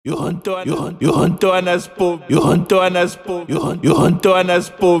Spobile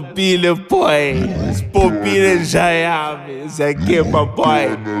boy, Spobile Jayami, Zakema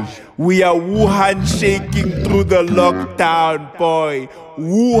boy. We are Wuhan shaking through the lockdown, boy.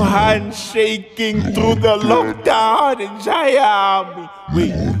 Wuhan shaking through the lockdown in Jayami.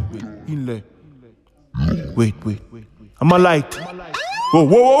 Wait. I'm a light.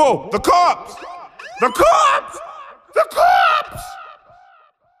 Whoa. The cops! The cops! The cops!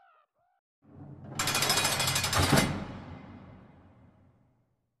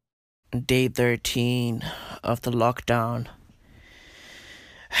 Day 13 of the lockdown.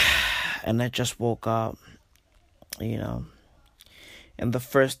 And I just woke up, And the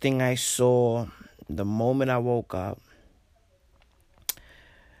first thing I saw the moment I woke up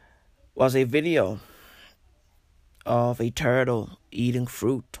was a video of a turtle eating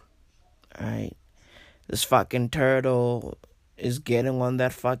fruit. Right? This fucking turtle is getting on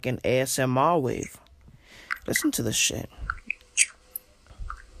that fucking ASMR wave. Listen to this shit.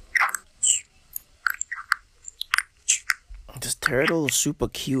 This turtle is super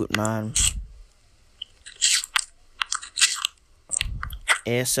cute, man.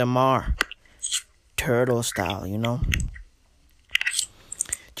 ASMR. Turtle style, Do you know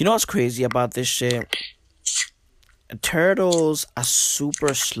what's crazy about this shit? Turtles are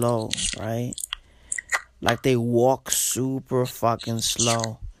super slow, right? Like they walk super fucking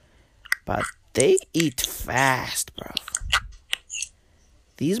slow. But they eat fast, bro.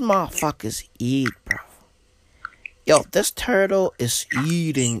 These motherfuckers eat, bro. Yo, this turtle is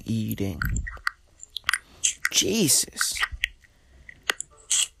eating. Jesus.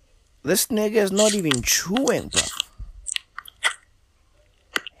 This nigga is not even chewing, bro.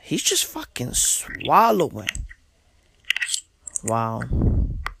 He's just fucking swallowing. Wow.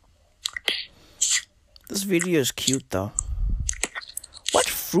 This video is cute, though. What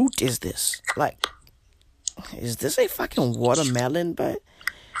fruit is this? Like, is this a fucking watermelon? But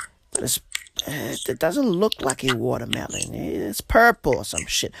it doesn't look like a watermelon. It's purple or some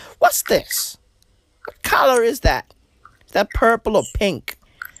shit. What's this? What color is that? Is that purple or pink?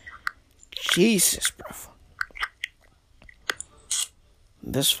 Jesus, bro.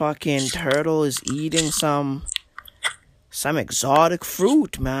 This fucking turtle is eating some exotic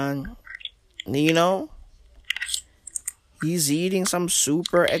fruit, man. He's eating some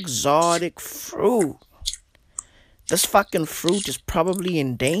super exotic fruit. This fucking fruit is probably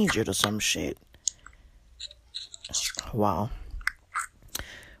endangered or some shit. Wow.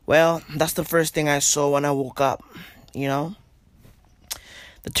 Well, that's the first thing I saw when I woke up, The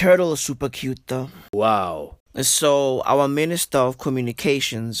turtle is super cute, though. Wow. So, our Minister of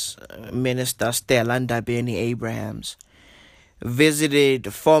Communications, Minister Stella Ndabeni-Abrahams,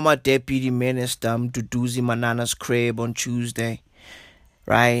 visited former Deputy Minister Mduduzi Manana's crib on Tuesday,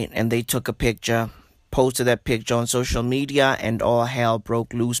 right? And they took a picture, posted that picture on social media, and all hell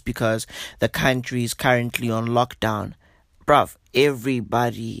broke loose because the country is currently on lockdown. Bruv,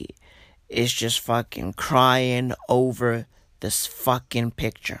 everybody is just fucking crying over this fucking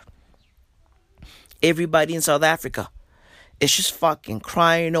picture. Everybody in South Africa is just fucking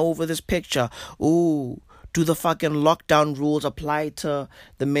crying over this picture. Ooh, do the fucking lockdown rules apply to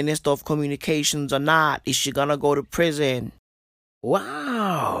the Minister of Communications or not? Is she gonna go to prison?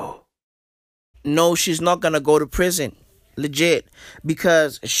 Wow. No, she's not gonna go to prison. Legit.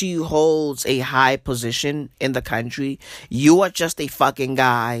 Because she holds a high position in the country. You are just a fucking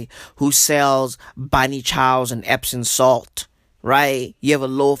guy who sells Bunny Chows and Epsom salt. Right? You have a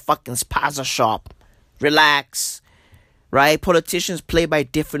low fucking spaza shop. Relax. Right? Politicians play by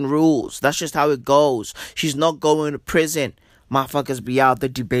different rules. That's just how it goes. She's not going to prison. Motherfuckers be out there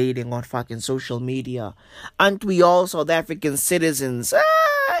debating on fucking social media. Aren't we all South African citizens?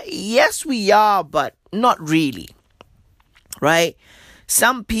 Yes, we are, but not really. Right?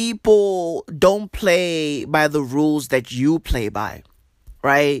 Some people don't play by the rules that you play by.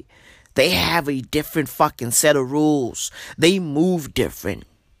 Right? They have a different fucking set of rules. They move different.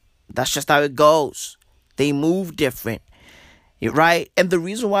 That's just how it goes. They move different. Right? And the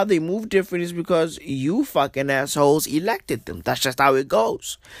reason why they move different is because you fucking assholes elected them. That's just how it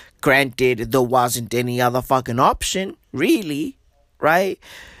goes. Granted, there wasn't any other fucking option. Really. Right?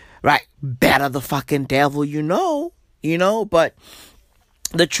 Right. Better the fucking devil but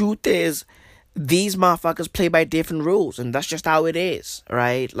the truth is, these motherfuckers play by different rules, and that's just how it is,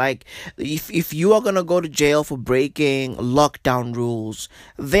 right? Like, if you are gonna go to jail for breaking lockdown rules,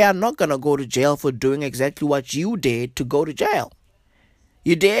 they are not gonna go to jail for doing exactly what you did to go to jail.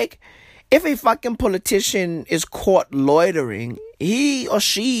 You dig? If a fucking politician is caught loitering, he or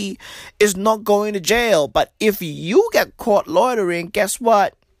she is not going to jail. But if you get caught loitering, guess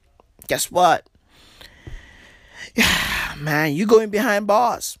what? guess what? Man, you going behind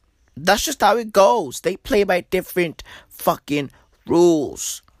bars. That's just how it goes. They play by different fucking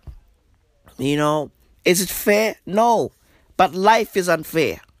rules. You know, is it fair? No. But life is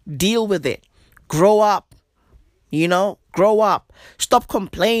unfair. Deal with it. Grow up. You know, grow up. Stop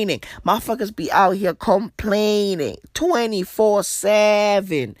complaining. Motherfuckers be out here complaining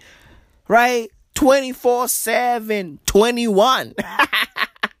 24/7. Right? 24/7. 21.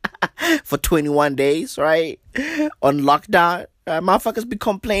 For 21 days, right? On lockdown. Motherfuckers be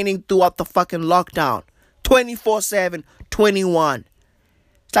complaining throughout the fucking lockdown. 24/7. 21.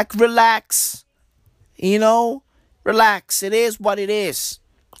 It's like, relax. You know? Relax. It is what it is.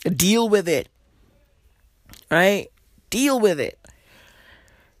 Deal with it. Right? Deal with it.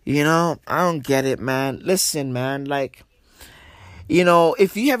 You know? I don't get it, man. Listen, man. Like, you know,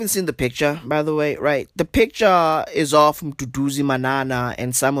 if you haven't seen the picture, by the way, right? The picture is all from Duduzi Manana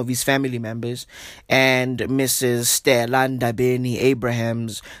and some of his family members. And Mrs. Stella Ndabeni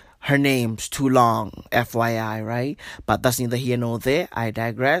Abrahams. Her name's too long, FYI, right? But that's neither here nor there. I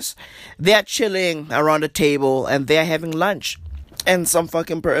digress. They're chilling around the table and they're having lunch. And some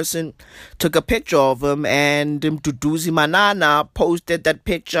fucking person took a picture of him, and Duduzi Manana posted that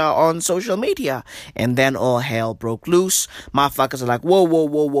picture on social media. And then all hell broke loose. Motherfuckers are like, whoa, whoa,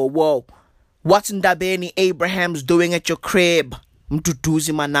 whoa, whoa, whoa. What's Ndabeni Abrahams doing at your crib?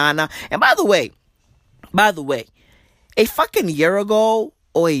 Duduzi Manana. And by the way, a fucking year ago,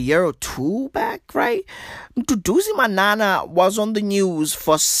 or a year or two back, right? Duduzi Manana was on the news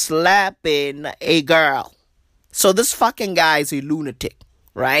for slapping a girl. So this fucking guy is a lunatic,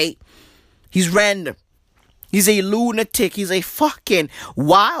 right? He's random. He's a lunatic. He's a fucking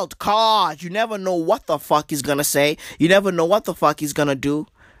wild card. You never know what the fuck he's gonna say. You never know what the fuck he's gonna do,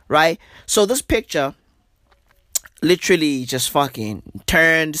 right? So this picture literally just fucking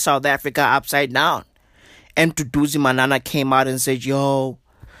turned South Africa upside down. And Duduzi Manana came out and said, yo,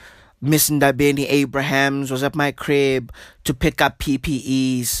 Miss Ndabeni Abrahams was at my crib to pick up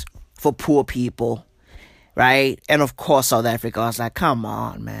PPEs for poor people. Right? And of course, South Africa was like, come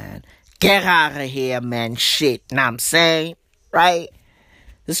on, man. Get out of here, man. Shit. Know what I'm saying? Right?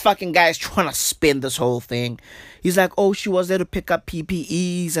 This fucking guy is trying to spin this whole thing. He's like, oh, she was there to pick up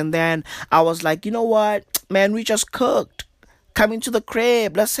PPEs. And then I was like, you know what? Man, we just cooked. Come into the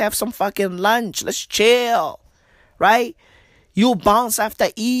crib. Let's have some fucking lunch. Let's chill. Right? You'll bounce after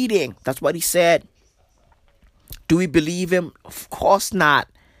eating. That's what he said. Do we believe him? Of course not.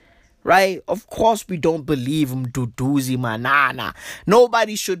 Right? Of course we don't believe him, Duduzi Manana.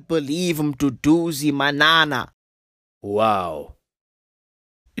 Nobody should believe him, Duduzi Manana. Wow.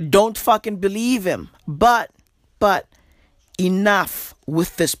 Don't fucking believe him. But, enough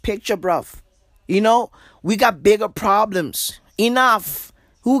with this picture, bruv. You know, we got bigger problems. Enough.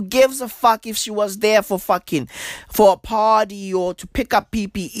 Who gives a fuck if she was there for a party or to pick up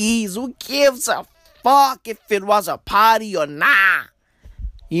PPEs? Who gives a fuck if it was a party or not?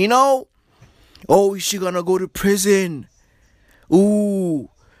 You know? Oh, is she gonna go to prison? Ooh.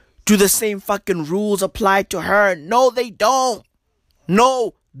 Do the same fucking rules apply to her? No, they don't.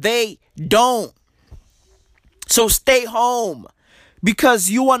 No, they don't. So stay home. Because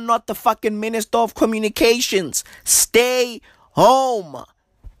you are not the fucking Minister of Communications. Stay home.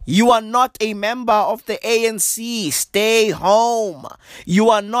 You are not a member of the ANC. Stay home. You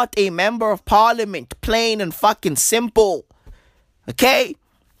are not a member of Parliament. Plain and fucking simple. Okay?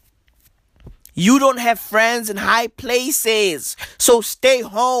 You don't have friends in high places. So stay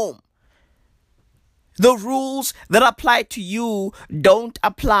home. The rules that apply to you don't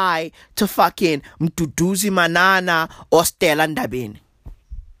apply to fucking Duduzi Manana or Stella Ndabeni.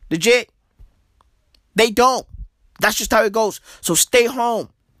 Legit. They don't. That's just how it goes. So stay home.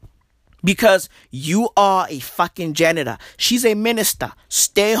 Because you are a fucking janitor. She's a minister.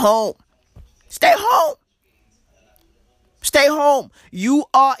 Stay home. Stay home. Stay home. You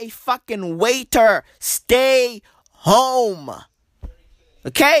are a fucking waiter. Stay home.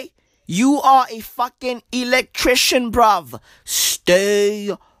 Okay? You are a fucking electrician, bruv.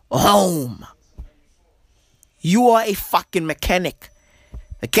 Stay home. You are a fucking mechanic.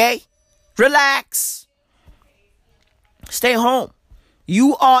 Okay? Relax. Stay home.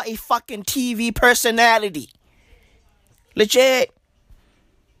 You are a fucking TV personality. Legit.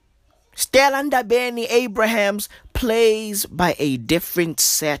 Stella Ndabeni Abrahams plays by a different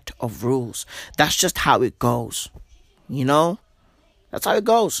set of rules. That's just how it goes. You know? That's how it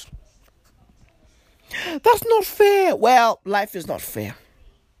goes. That's not fair. Well, life is not fair.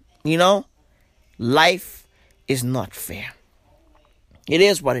 You know? Life is not fair. It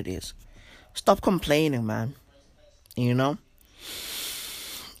is what it is. Stop complaining, man. You know?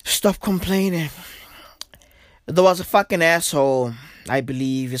 stop complaining. There was a fucking asshole, I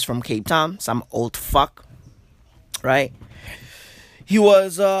believe he's from Cape Town, some old fuck, right? He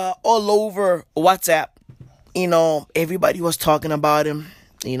was all over WhatsApp. You know, everybody was talking about him.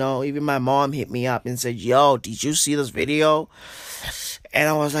 You know, even my mom hit me up and said, yo, did you see this video? And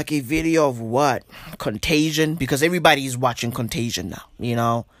I was like, a video of what? Contagion? Because everybody's watching Contagion now, you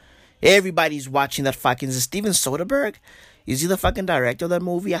know? Everybody's watching that fucking... Is it Steven Soderbergh? Is he the fucking director of that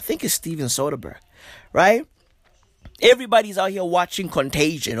movie? I think it's Steven Soderbergh, right? Everybody's out here watching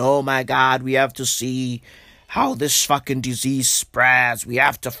Contagion. Oh my God, we have to see how this fucking disease spreads. We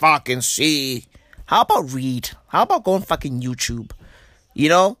have to fucking see. How about read? How about going fucking YouTube? You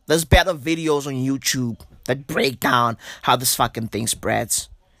know, there's better videos on YouTube that break down how this fucking thing spreads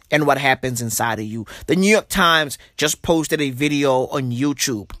and what happens inside of you. The New York Times just posted a video on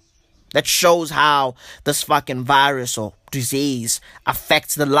YouTube that shows how this fucking virus or disease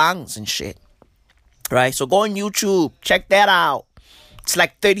affects the lungs and shit. Right? So go on YouTube. Check that out. It's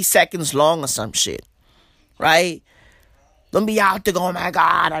like 30 seconds long or some shit. Right? Don't be out there going, oh my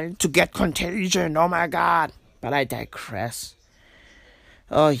God, I need to get Contagion. Oh my God. But I digress.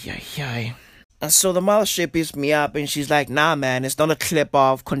 Oh, yeah. And so the mothership pissed me up and she's like, nah, man, it's not a clip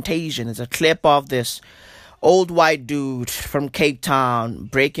of Contagion. It's a clip of this old white dude from Cape Town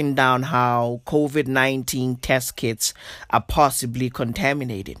breaking down how COVID-19 test kits are possibly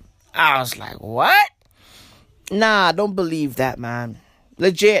contaminated. I was like, what? Nah, don't believe that, man.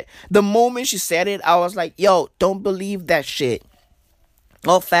 Legit. The moment she said it, I was like, yo, don't believe that shit.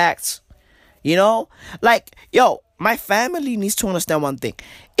 All facts. You know? Like, yo, my family needs to understand one thing.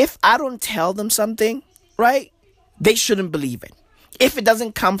 If I don't tell them something, right, they shouldn't believe it. If it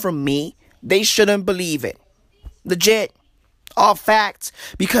doesn't come from me, they shouldn't believe it. Legit. All facts.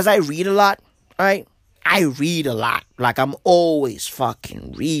 Because I read a lot, right? I read a lot. Like, I'm always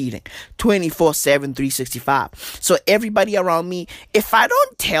fucking reading. 24/7, 365. So everybody around me, if I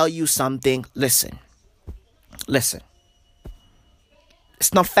don't tell you something, listen. It's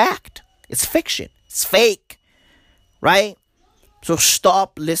not fact. It's fiction. It's fake. Right? So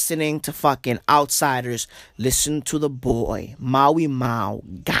stop listening to fucking outsiders. Listen to the boy. Maui Mao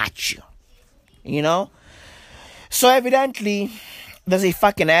got you. You know? So evidently, there's a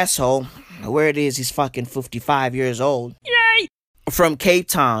fucking asshole. Where it is, he's fucking 55 years old. Yay! From Cape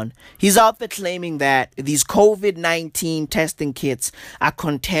Town. He's out there claiming that these COVID-19 testing kits are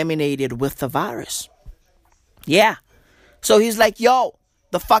contaminated with the virus. Yeah. So he's like, yo,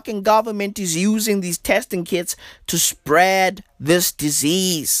 the fucking government is using these testing kits to spread this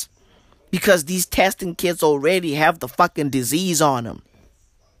disease. Because these testing kits already have the fucking disease on them.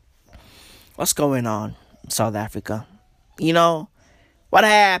 What's going on in South Africa? You know? What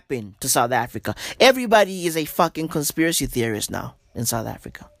happened to South Africa? Everybody is a fucking conspiracy theorist now in South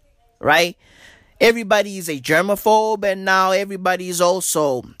Africa. Right? Everybody is a germaphobe and now everybody is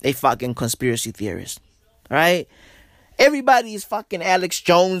also a fucking conspiracy theorist. Right? Everybody is fucking Alex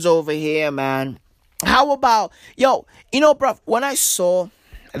Jones over here, man. How about... Yo, you know, bro, when I saw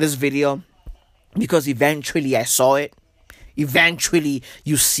this video, because eventually I saw it, eventually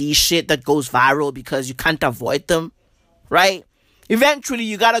you see shit that goes viral because you can't avoid them. Right? Eventually,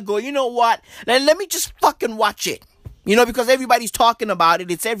 you gotta go, you know what? Let me just fucking watch it. You know, because everybody's talking about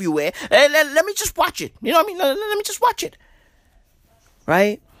it. It's everywhere. Let me just watch it. You know what I mean? Let me just watch it.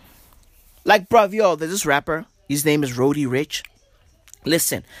 Right? Like, bruv, yo, there's this rapper. His name is Roddy Ricch.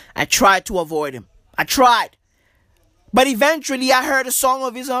 Listen, I tried to avoid him. I tried. But eventually, I heard a song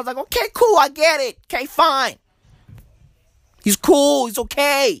of his and I was like, okay, cool, I get it. Okay, fine. He's cool. He's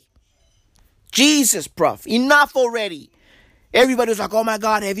okay. Jesus, bruv. Enough already. Everybody was like, oh my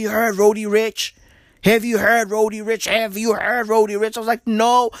God, have you heard Roddy Ricch? Have you heard Roddy Ricch? Have you heard Roddy Ricch? I was like,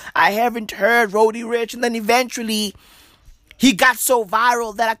 no, I haven't heard Roddy Ricch. And then eventually, he got so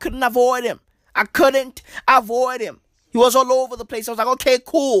viral that I couldn't avoid him. I couldn't avoid him. He was all over the place. I was like, okay,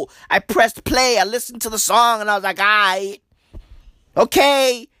 cool. I pressed play. I listened to the song and I was like, alright.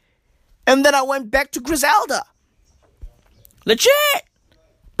 Okay. And then I went back to Griselda. Legit.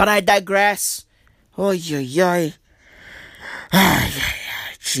 But I digress. Oh, yeah.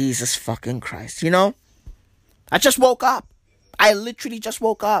 Jesus fucking Christ. You know? I just woke up. I literally just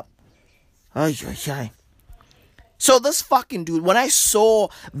woke up. So this fucking dude, when I saw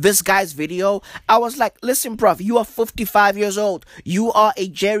this guy's video, I was like, listen, bruv, you are 55 years old. You are a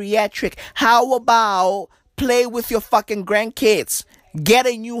geriatric. How about play with your fucking grandkids? Get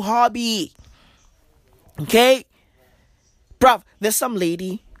a new hobby. Okay? Bruv, there's some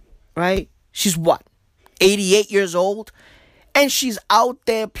lady, right? She's what? 88 years old? And she's out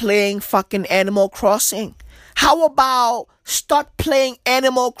there playing fucking Animal Crossing. How about start playing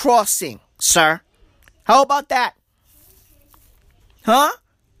Animal Crossing, sir? How about that? Huh?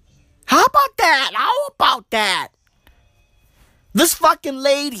 How about that? How about that? This fucking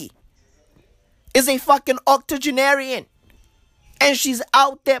lady is a fucking octogenarian. And she's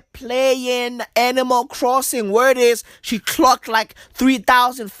out there playing Animal Crossing. Word is, she clocked like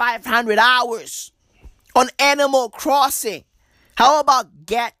 3,500 hours on Animal Crossing. How about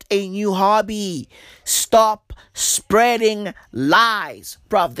get a new hobby? Stop spreading lies.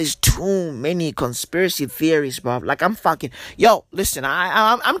 Bruv, there's too many conspiracy theories, bruv. Like, I'm fucking... Yo, listen,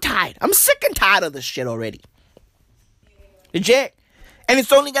 I'm tired. I'm sick and tired of this shit already. Legit. And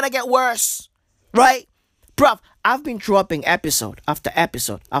it's only gonna get worse. Right? Bruv, I've been dropping episode after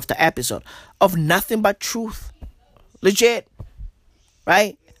episode after episode of nothing but truth. Legit.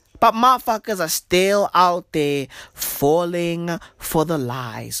 Right? But motherfuckers are still out there falling for the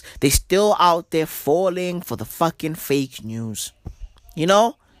lies. They still out there falling for the fucking fake news. You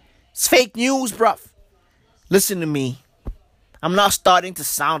know? It's fake news, bruv. Listen to me. I'm not starting to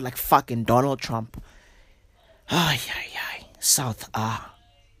sound like fucking Donald Trump. Ay. South.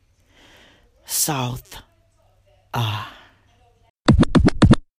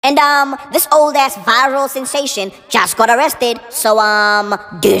 And this old ass viral sensation just got arrested, so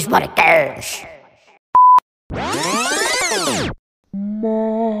this what it is.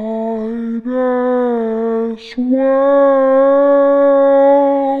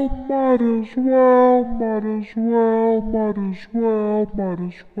 Might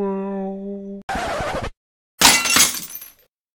as well.